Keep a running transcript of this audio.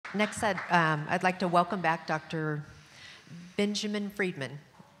Next, I'd like to welcome back Dr. Benjamin Freedman.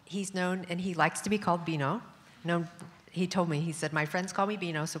 He's known, and he likes to be called Bino. He told me, he said, my friends call me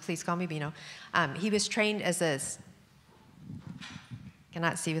Bino, so please call me Bino. He was trained as a,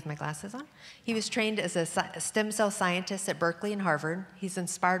 cannot see with my glasses on. He was trained as a stem cell scientist at Berkeley and Harvard. He's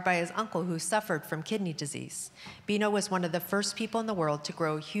inspired by his uncle who suffered from kidney disease. Bino was one of the first people in the world to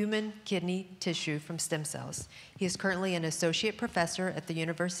grow human kidney tissue from stem cells. He is currently an associate professor at the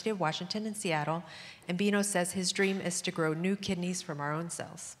University of Washington in Seattle, and Bino says his dream is to grow new kidneys from our own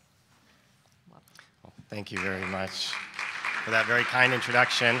cells. Well, thank you very much for that very kind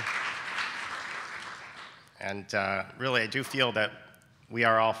introduction. And really, I do feel that we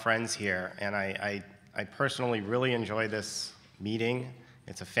are all friends here, and I personally really enjoy this meeting.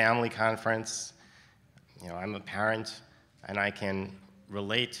 It's a family conference. You know, I'm a parent, and I can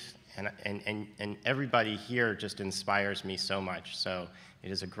relate, and everybody here just inspires me so much. So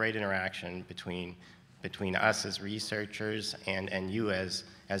it is a great interaction between us as researchers and you as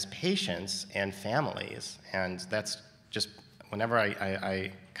patients and families. And that's just, whenever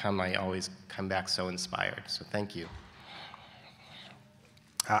I come, I always come back so inspired. So thank you.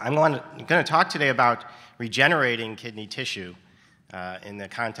 I'm going to talk today about regenerating kidney tissue in the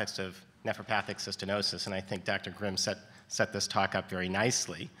context of nephropathic cystinosis, and I think Dr. Grimm set this talk up very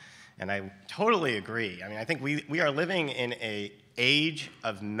nicely, and I totally agree. I mean, I think we are living in an age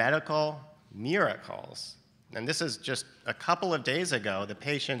of medical miracles, and this is just a couple of days ago, the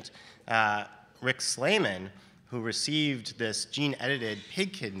patient, Rick Slayman, who received this gene-edited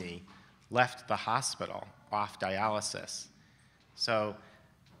pig kidney, left the hospital off dialysis. So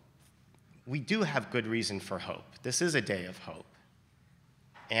we do have good reason for hope. This is a day of hope.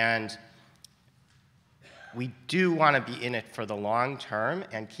 And we do want to be in it for the long term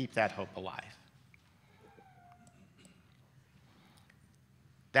and keep that hope alive.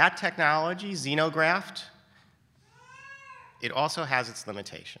 That technology, xenograft, it also has its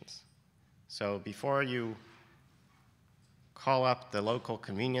limitations. So before you call up the local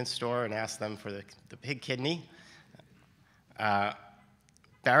convenience store and ask them for the pig kidney,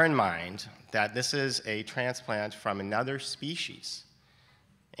 bear in mind that this is a transplant from another species,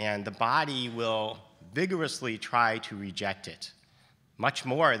 and the body will vigorously try to reject it, much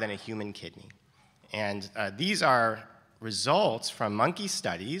more than a human kidney. And these are results from monkey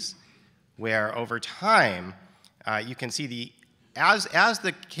studies where over time you can see as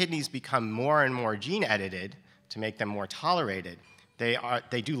the kidneys become more and more gene edited to make them more tolerated,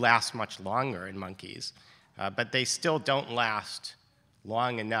 they do last much longer in monkeys, but they still don't last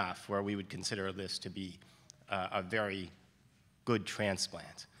long enough where we would consider this to be a very good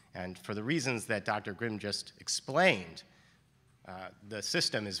transplant. And for the reasons that Dr. Grimm just explained, the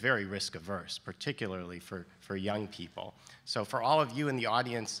system is very risk averse, particularly for young people. So for all of you in the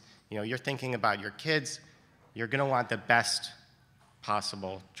audience, you know, you're thinking about your kids, you're going to want the best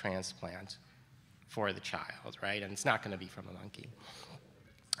possible transplant for the child, right? And it's not going to be from a monkey.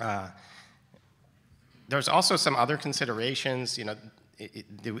 There's also some other considerations. You know,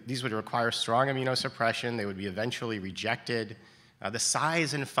 these would require strong immunosuppression. They would be eventually rejected. The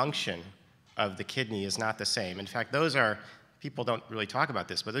size and function of the kidney is not the same. In fact, those are, people don't really talk about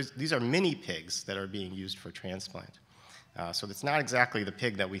this, but these are mini pigs that are being used for transplant. So it's not exactly the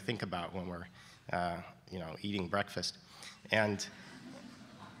pig that we think about when we're eating breakfast. And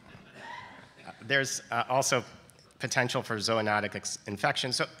there's also potential for zoonotic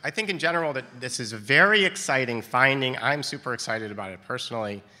infection. So I think in general that this is a very exciting finding. I'm super excited about it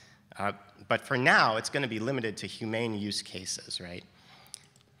personally. But for now, it's going to be limited to humane use cases, right?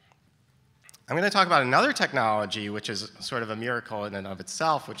 I'm going to talk about another technology, which is sort of a miracle in and of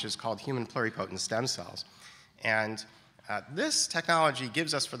itself, which is called human pluripotent stem cells. And this technology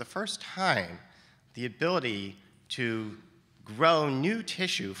gives us, for the first time, the ability to grow new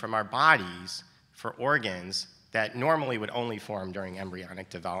tissue from our bodies for organs that normally would only form during embryonic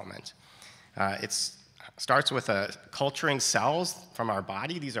development. It starts with culturing cells from our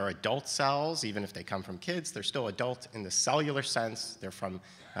body. These are adult cells. Even if they come from kids, they're still adult in the cellular sense. They're from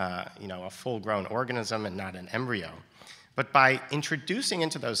a full-grown organism and not an embryo. But by introducing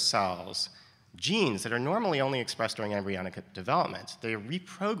into those cells genes that are normally only expressed during embryonic development, they are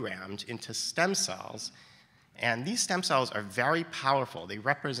reprogrammed into stem cells. And these stem cells are very powerful. They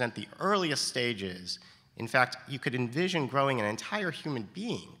represent the earliest stages. In fact, you could envision growing an entire human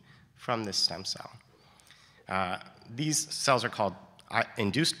being from this stem cell. These cells are called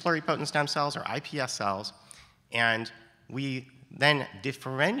induced pluripotent stem cells, or iPS cells, and we then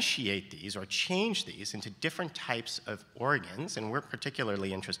differentiate these or change these into different types of organs, and we're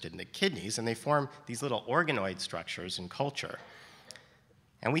particularly interested in the kidneys, and they form these little organoid structures in culture.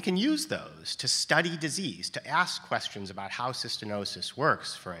 And we can use those to study disease, to ask questions about how cystinosis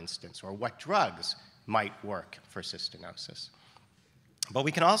works, for instance, or what drugs might work for cystinosis. But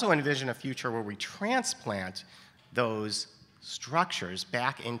we can also envision a future where we transplant those structures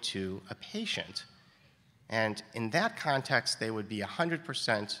back into a patient. And in that context, they would be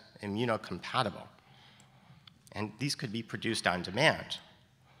 100% immunocompatible. And these could be produced on demand.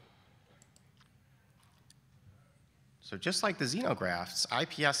 So just like the xenografts,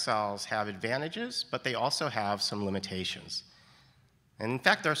 iPS cells have advantages, but they also have some limitations. And in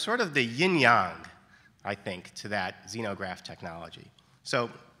fact, they're sort of the yin-yang, I think, to that xenograft technology. So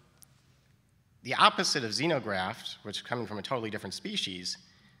the opposite of xenograft, which is coming from a totally different species,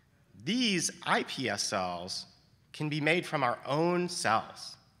 these iPS cells can be made from our own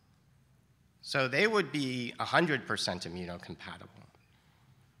cells. So they would be 100% immunocompatible.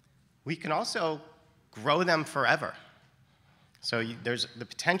 We can also grow them forever. So there's the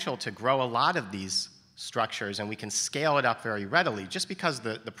potential to grow a lot of these structures, and we can scale it up very readily just because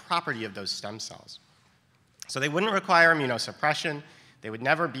of the property of those stem cells. So they wouldn't require immunosuppression. They would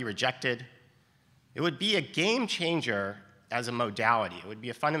never be rejected. It would be a game changer as a modality. It would be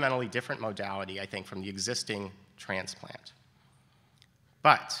a fundamentally different modality, I think, from the existing transplant.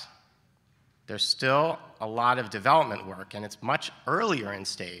 But there's still a lot of development work, and it's much earlier in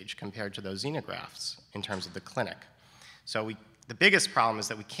stage compared to those xenografts in terms of the clinic. So the biggest problem is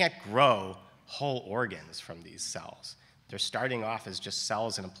that we can't grow whole organs from these cells. They're starting off as just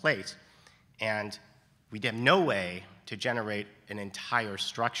cells in a plate, and we have no way to generate an entire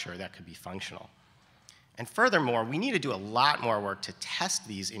structure that could be functional. And furthermore, we need to do a lot more work to test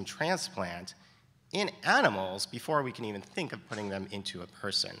these in transplant in animals before we can even think of putting them into a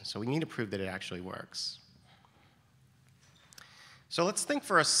person. So we need to prove that it actually works. So let's think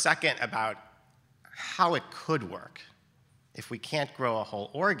for a second about how it could work. If we can't grow a whole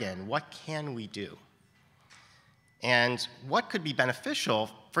organ, what can we do? And what could be beneficial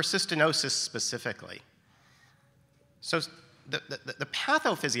for cystinosis specifically? So the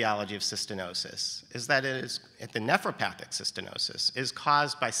pathophysiology of cystinosis is that the nephropathic cystinosis is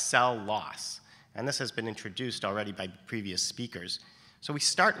caused by cell loss. And this has been introduced already by previous speakers. So we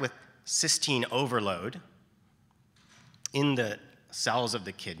start with cystine overload in the cells of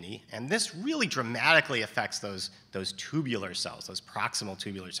the kidney, and this really dramatically affects those tubular cells, those proximal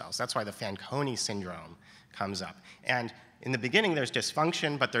tubular cells. That's why the Fanconi syndrome comes up. And in the beginning, there's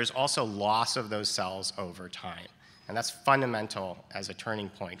dysfunction, but there's also loss of those cells over time. And that's fundamental as a turning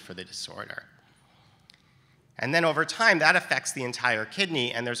point for the disorder. And then over time, that affects the entire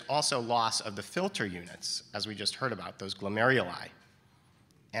kidney, and there's also loss of the filter units, as we just heard about, those glomeruli.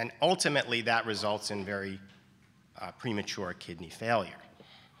 And ultimately, that results in very premature kidney failure.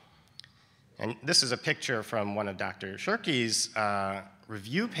 And this is a picture from one of Dr. Shirky's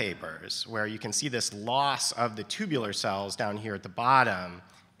review papers, where you can see this loss of the tubular cells down here at the bottom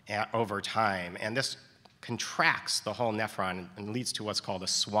over time. And this contracts the whole nephron and leads to what's called a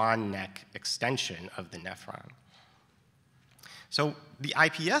swan neck extension of the nephron. So the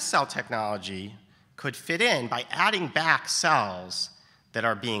iPS cell technology could fit in by adding back cells that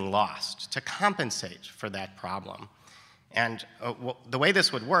are being lost to compensate for that problem. And the way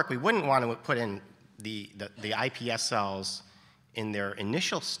this would work, we wouldn't want to put in the iPS cells in their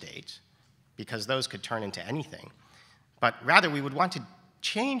initial state, because those could turn into anything. But rather, we would want to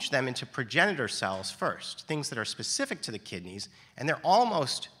change them into progenitor cells first, things that are specific to the kidneys, and they're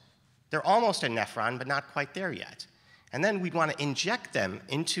almost a nephron, but not quite there yet. And then we'd want to inject them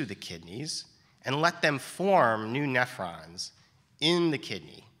into the kidneys and let them form new nephrons in the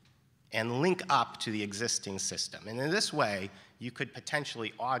kidney and link up to the existing system. And in this way, you could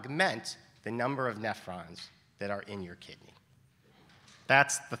potentially augment the number of nephrons that are in your kidney.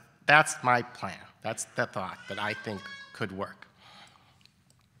 That's my plan. That's the thought that I think could work.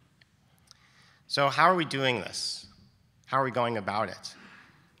 So how are we doing this? How are we going about it?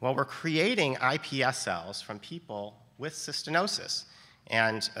 Well, we're creating iPS cells from people with cystinosis.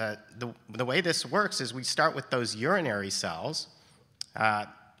 And the way this works is we start with those urinary cells.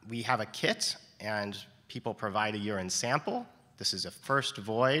 We have a kit, and people provide a urine sample. This is a first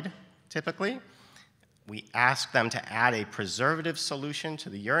void, typically. We ask them to add a preservative solution to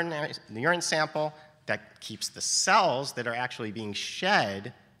the urine sample that keeps the cells that are actually being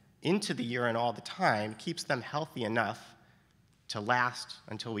shed into the urine all the time, keeps them healthy enough to last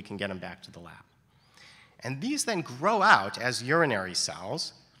until we can get them back to the lab. And these then grow out as urinary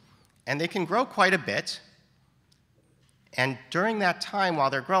cells, and they can grow quite a bit. And during that time, while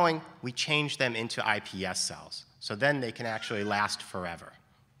they're growing, we change them into iPS cells. So then they can actually last forever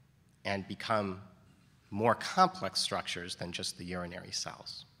and become more complex structures than just the urinary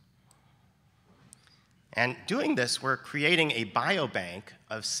cells. And doing this, we're creating a biobank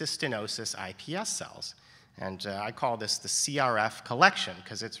of cystinosis iPS cells. And I call this the CRF collection,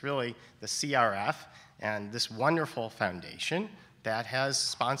 because it's really the CRF and this wonderful foundation that has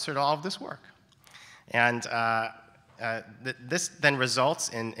sponsored all of this work. And this then results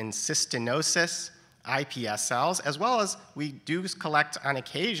in cystinosis iPS cells, as well as we do collect on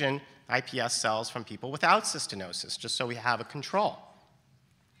occasion iPS cells from people without cystinosis, just so we have a control.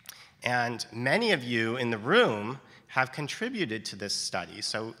 And many of you in the room have contributed to this study.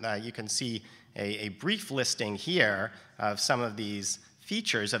 So you can see a brief listing here of some of these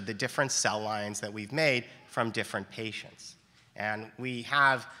features of the different cell lines that we've made from different patients. And we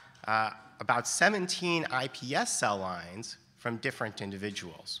have about 17 iPS cell lines from different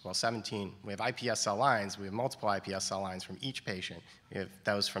individuals. Well, 17, we have iPS cell lines, we have multiple iPS cell lines from each patient. We have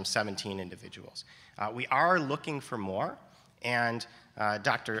those from 17 individuals. We are looking for more, and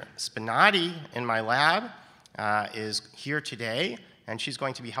Dr. Spinati in my lab is here today, and she's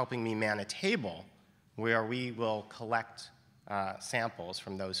going to be helping me man a table where we will collect samples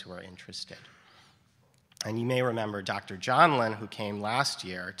from those who are interested. And you may remember Dr. Jonlin, who came last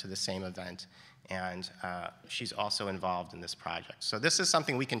year to the same event, and she's also involved in this project. So this is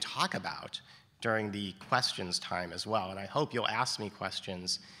something we can talk about during the questions time as well, and I hope you'll ask me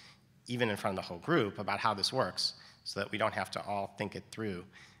questions, even in front of the whole group, about how this works, so that we don't have to all think it through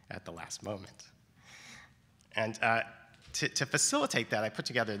at the last moment. And to facilitate that, I put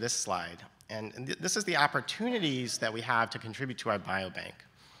together this slide, and this is the opportunities that we have to contribute to our biobank.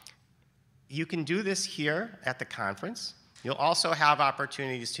 You can do this here at the conference. You'll also have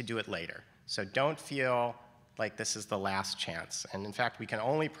opportunities to do it later. So don't feel like this is the last chance. And in fact, we can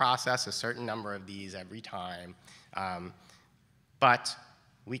only process a certain number of these every time. But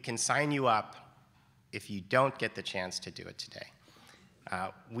we can sign you up if you don't get the chance to do it today.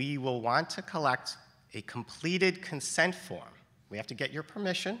 We will want to collect a completed consent form. We have to get your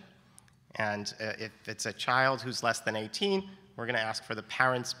permission. And if it's a child who's less than 18, we're going to ask for the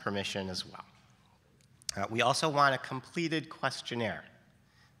parents' permission as well. We also want a completed questionnaire.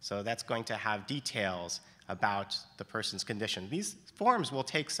 So that's going to have details about the person's condition. These forms will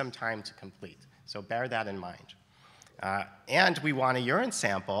take some time to complete, so bear that in mind. And we want a urine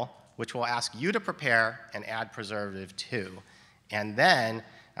sample, which we'll ask you to prepare and add preservative to. And then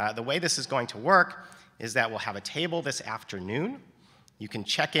the way this is going to work is that we'll have a table this afternoon. You can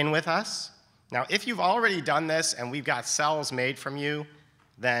check in with us. Now, if you've already done this and we've got cells made from you,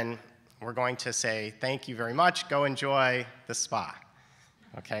 then we're going to say, thank you very much, go enjoy the spa.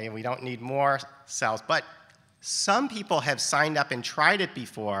 Okay, we don't need more cells. But some people have signed up and tried it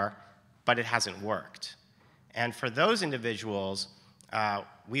before, but it hasn't worked. And for those individuals,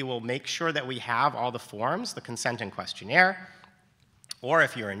 we will make sure that we have all the forms, the consent and questionnaire, or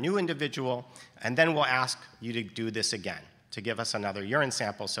if you're a new individual, and then we'll ask you to do this again, to give us another urine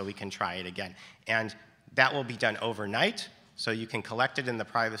sample so we can try it again. And that will be done overnight, so you can collect it in the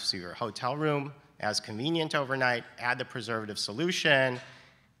privacy of your hotel room as convenient overnight, add the preservative solution,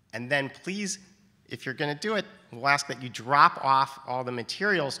 and then please, if you're going to do it, we'll ask that you drop off all the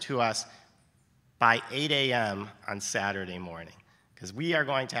materials to us by 8 a.m. on Saturday morning, because we are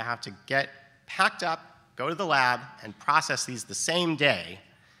going to have to get packed up, go to the lab, and process these the same day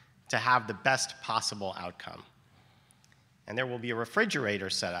to have the best possible outcome. And there will be a refrigerator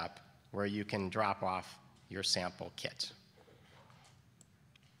set up where you can drop off your sample kit.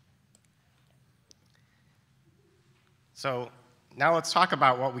 So now let's talk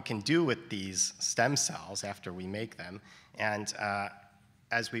about what we can do with these stem cells after we make them. And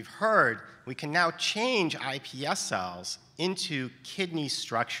as we've heard, we can now change iPS cells into kidney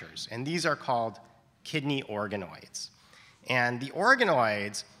structures, and these are called kidney organoids. And the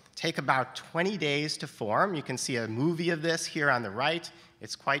organoids take about 20 days to form. You can see a movie of this here on the right.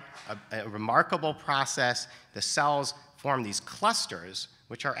 It's quite a remarkable process. The cells form these clusters,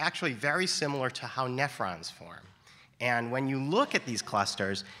 which are actually very similar to how nephrons form. And when you look at these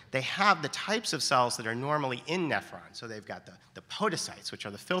clusters, they have the types of cells that are normally in nephrons. So they've got the podocytes, which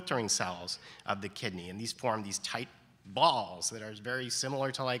are the filtering cells of the kidney, and these form these tight balls that are very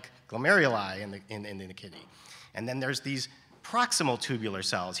similar to like glomeruli in the kidney. And then there's these proximal tubular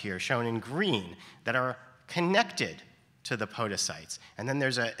cells here, shown in green, that are connected to the podocytes. And then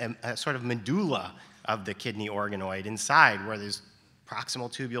there's a sort of medulla of the kidney organoid inside, where these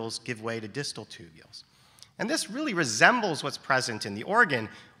proximal tubules give way to distal tubules. And this really resembles what's present in the organ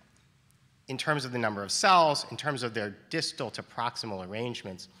in terms of the number of cells, in terms of their distal to proximal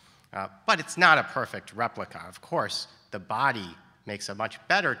arrangements, but it's not a perfect replica. Of course, the body makes a much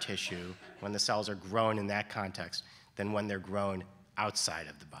better tissue when the cells are grown in that context than when they're grown outside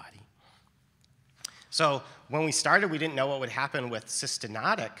of the body. So when we started, we didn't know what would happen with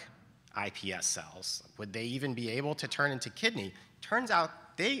cystinotic iPS cells. Would they even be able to turn into kidney? Turns out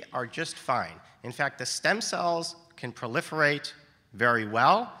they are just fine. In fact, the stem cells can proliferate very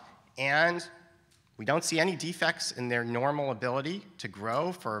well, and we don't see any defects in their normal ability to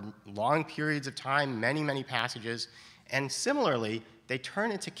grow for long periods of time, many, many passages. And similarly, they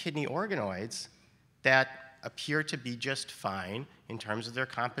turn into kidney organoids that appear to be just fine in terms of their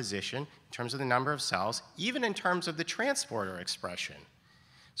composition, in terms of the number of cells, even in terms of the transporter expression.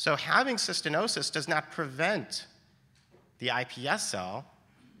 So having cystinosis does not prevent the iPS cell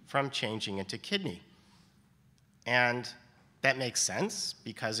from changing into kidney. And that makes sense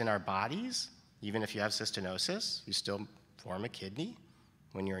because in our bodies, even if you have cystinosis, you still form a kidney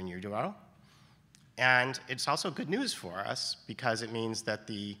when you're in utero. And it's also good news for us because it means that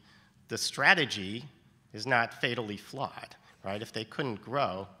the strategy is not fatally flawed, right? If they couldn't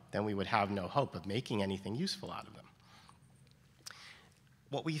grow, then we would have no hope of making anything useful out of them.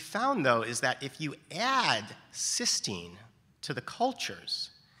 What we found, though, is that if you add cysteine to the cultures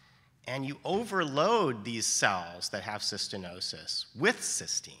and you overload these cells that have cystinosis with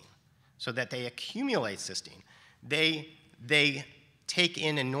cysteine so that they accumulate cysteine, they take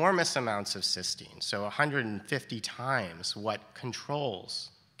in enormous amounts of cysteine, so 150 times what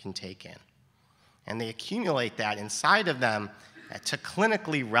controls can take in. And they accumulate that inside of them to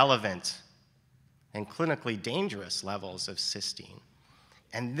clinically relevant and clinically dangerous levels of cysteine.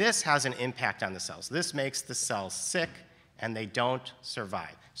 And this has an impact on the cells. This makes the cells sick, and they don't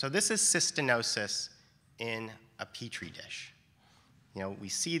survive. So this is cystinosis in a Petri dish. You know, we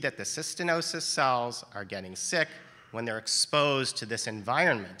see that the cystinosis cells are getting sick when they're exposed to this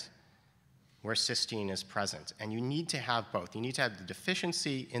environment where cysteine is present. And you need to have both. You need to have the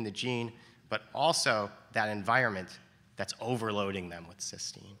deficiency in the gene, but also that environment that's overloading them with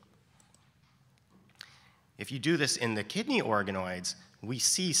cysteine. If you do this in the kidney organoids, we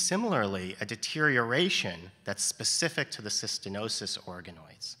see similarly a deterioration that's specific to the cystinosis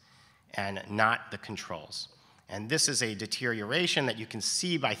organoids and not the controls. And this is a deterioration that you can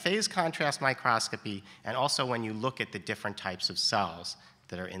see by phase contrast microscopy and also when you look at the different types of cells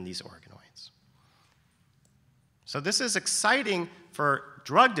that are in these organoids. So this is exciting for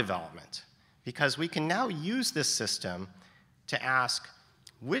drug development because we can now use this system to ask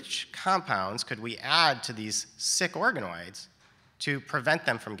which compounds could we add to these sick organoids to prevent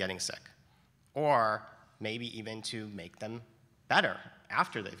them from getting sick, or maybe even to make them better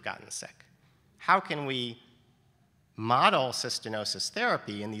after they've gotten sick. How can we model cystinosis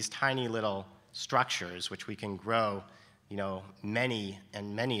therapy in these tiny little structures, which we can grow, you know, many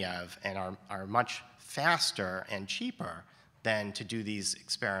and many of, and are much faster and cheaper than to do these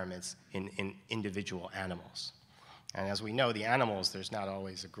experiments in individual animals. And as we know, the animals, there's not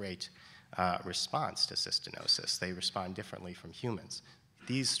always a great response to cystinosis. They respond differently from humans.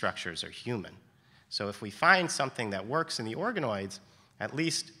 These structures are human. So if we find something that works in the organoids, at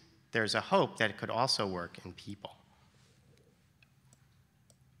least there's a hope that it could also work in people.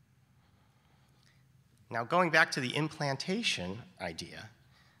 Now, going back to the implantation idea,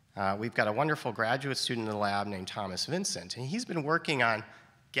 we've got a wonderful graduate student in the lab named Thomas Vincent, and he's been working on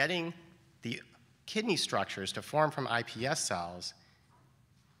getting the kidney structures to form from iPS cells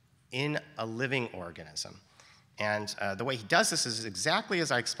in a living organism. And the way he does this is exactly as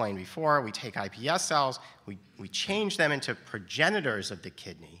I explained before. We take iPS cells, we change them into progenitors of the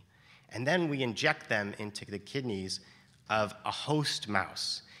kidney, and then we inject them into the kidneys of a host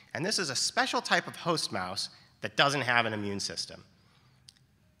mouse. And this is a special type of host mouse that doesn't have an immune system.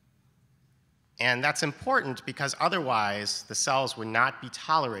 And that's important because otherwise the cells would not be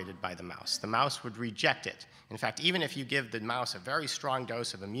tolerated by the mouse. The mouse would reject it. In fact, even if you give the mouse a very strong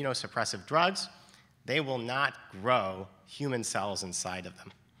dose of immunosuppressive drugs, they will not grow human cells inside of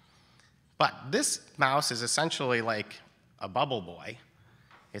them. But this mouse is essentially like a bubble boy.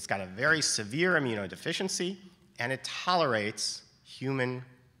 It's got a very severe immunodeficiency, and it tolerates human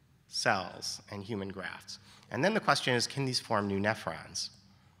cells and human grafts. And then the question is, can these form new nephrons?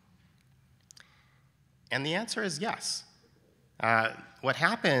 And the answer is yes. What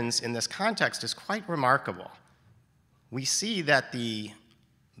happens in this context is quite remarkable. We see that the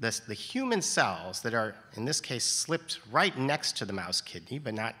human cells that are, in this case, slipped right next to the mouse kidney,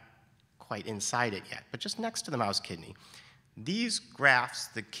 but not quite inside it yet, but just next to the mouse kidney, these grafts,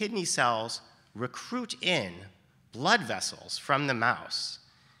 the kidney cells, recruit in blood vessels from the mouse.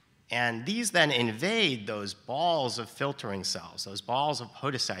 And these then invade those balls of filtering cells, those balls of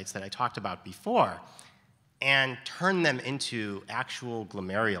podocytes that I talked about before. and turn them into actual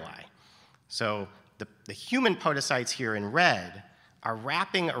glomeruli. So the human podocytes here in red are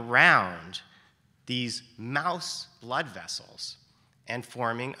wrapping around these mouse blood vessels and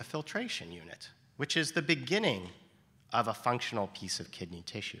forming a filtration unit, which is the beginning of a functional piece of kidney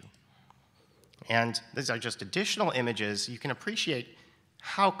tissue. And these are just additional images. You can appreciate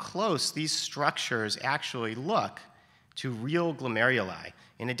how close these structures actually look to real glomeruli.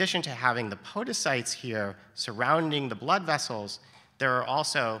 In addition to having the podocytes here surrounding the blood vessels, there are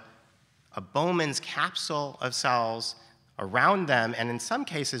also a Bowman's capsule of cells around them, and in some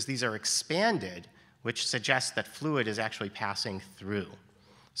cases, these are expanded, which suggests that fluid is actually passing through.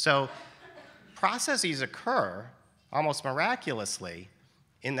 So processes occur almost miraculously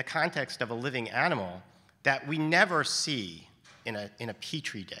in the context of a living animal that we never see in a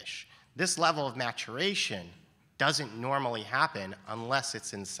petri dish. This level of maturation doesn't normally happen unless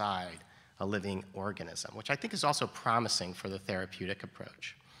it's inside a living organism, which I think is also promising for the therapeutic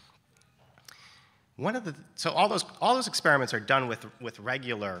approach. So all those experiments are done with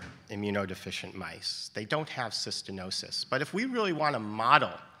regular immunodeficient mice. They don't have cystinosis. But if we really want to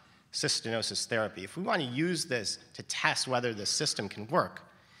model cystinosis therapy, if we want to use this to test whether the system can work,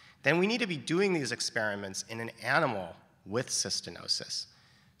 then we need to be doing these experiments in an animal with cystinosis.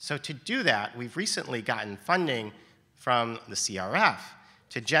 So to do that, we've recently gotten funding from the CRF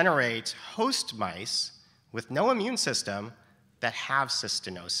to generate host mice with no immune system that have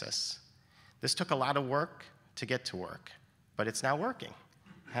cystinosis. This took a lot of work to get to work, but it's now working,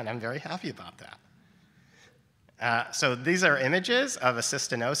 and I'm very happy about that. So these are images of a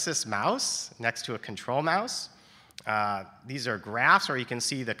cystinosis mouse next to a control mouse. These are graphs where you can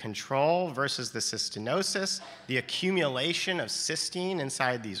see the control versus the cystinosis, the accumulation of cysteine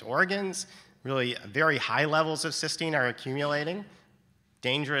inside these organs. Really, very high levels of cysteine are accumulating,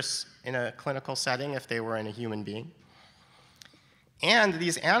 dangerous in a clinical setting if they were in a human being. And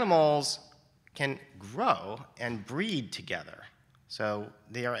these animals can grow and breed together. So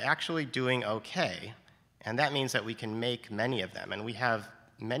they are actually doing okay, and that means that we can make many of them. And we have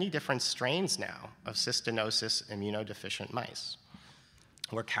many different strains now of cystinosis immunodeficient mice.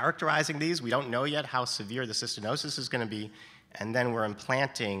 We're characterizing these. We don't know yet how severe the cystinosis is going to be, and then we're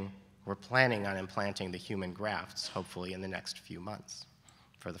planning on implanting the human grafts, hopefully in the next few months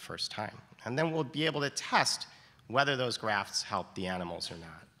for the first time. And then we'll be able to test whether those grafts help the animals or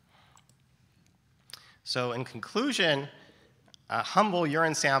not. So in conclusion, a humble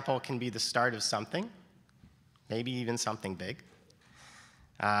urine sample can be the start of something, maybe even something big.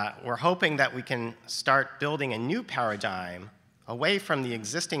 We're hoping that we can start building a new paradigm away from the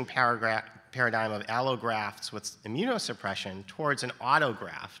existing paradigm of allografts with immunosuppression towards an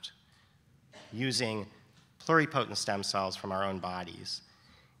autograft using pluripotent stem cells from our own bodies.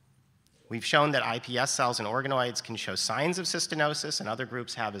 We've shown that iPS cells and organoids can show signs of cystinosis, and other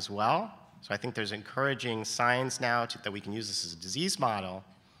groups have as well. So I think there's encouraging signs now that we can use this as a disease model.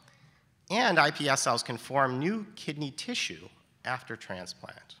 And iPS cells can form new kidney tissue after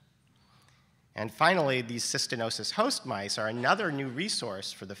transplant. And finally, these cystinosis host mice are another new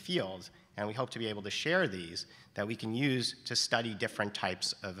resource for the field, and we hope to be able to share these that we can use to study different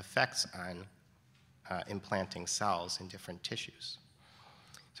types of effects on implanting cells in different tissues.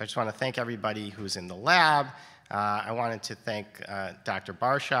 So I just want to thank everybody who's in the lab. I wanted to thank Dr.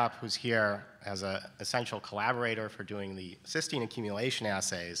 Barshop, who's here as an essential collaborator for doing the cysteine accumulation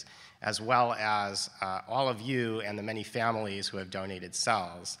assays, as well as all of you and the many families who have donated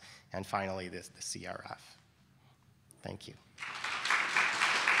cells, and finally the CRF. Thank you.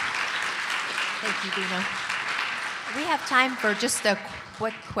 Thank you, Dino. We have time for just a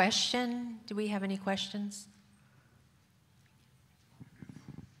quick question. Do we have any questions?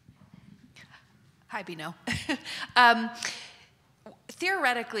 Hi, Bino.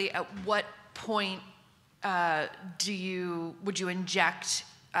 Theoretically, at what point would you inject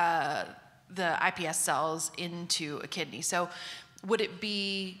the iPS cells into a kidney? So would it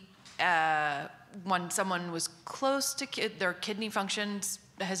be when someone was close to their kidney functions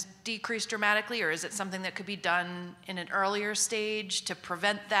has decreased dramatically, or is it something that could be done in an earlier stage to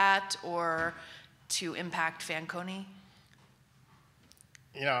prevent that or to impact Fanconi?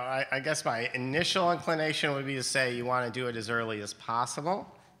 You know, I guess my initial inclination would be to say you want to do it as early as possible,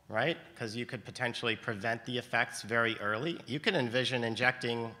 right? Because you could potentially prevent the effects very early. You can envision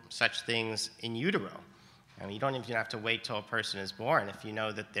injecting such things in utero. I mean, you don't even have to wait till a person is born if you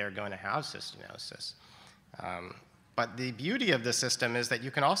know that they're going to have cystinosis. But the beauty of the system is that you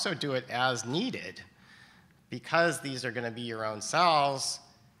can also do it as needed. Because these are going to be your own cells,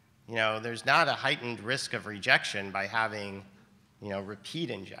 you know, there's not a heightened risk of rejection by having repeat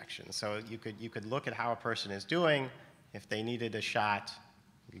injections. So you could look at how a person is doing. If they needed a shot,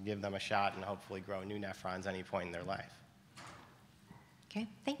 you could give them a shot and hopefully grow new nephrons any point in their life. Okay,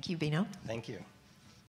 thank you, Bino. Thank you.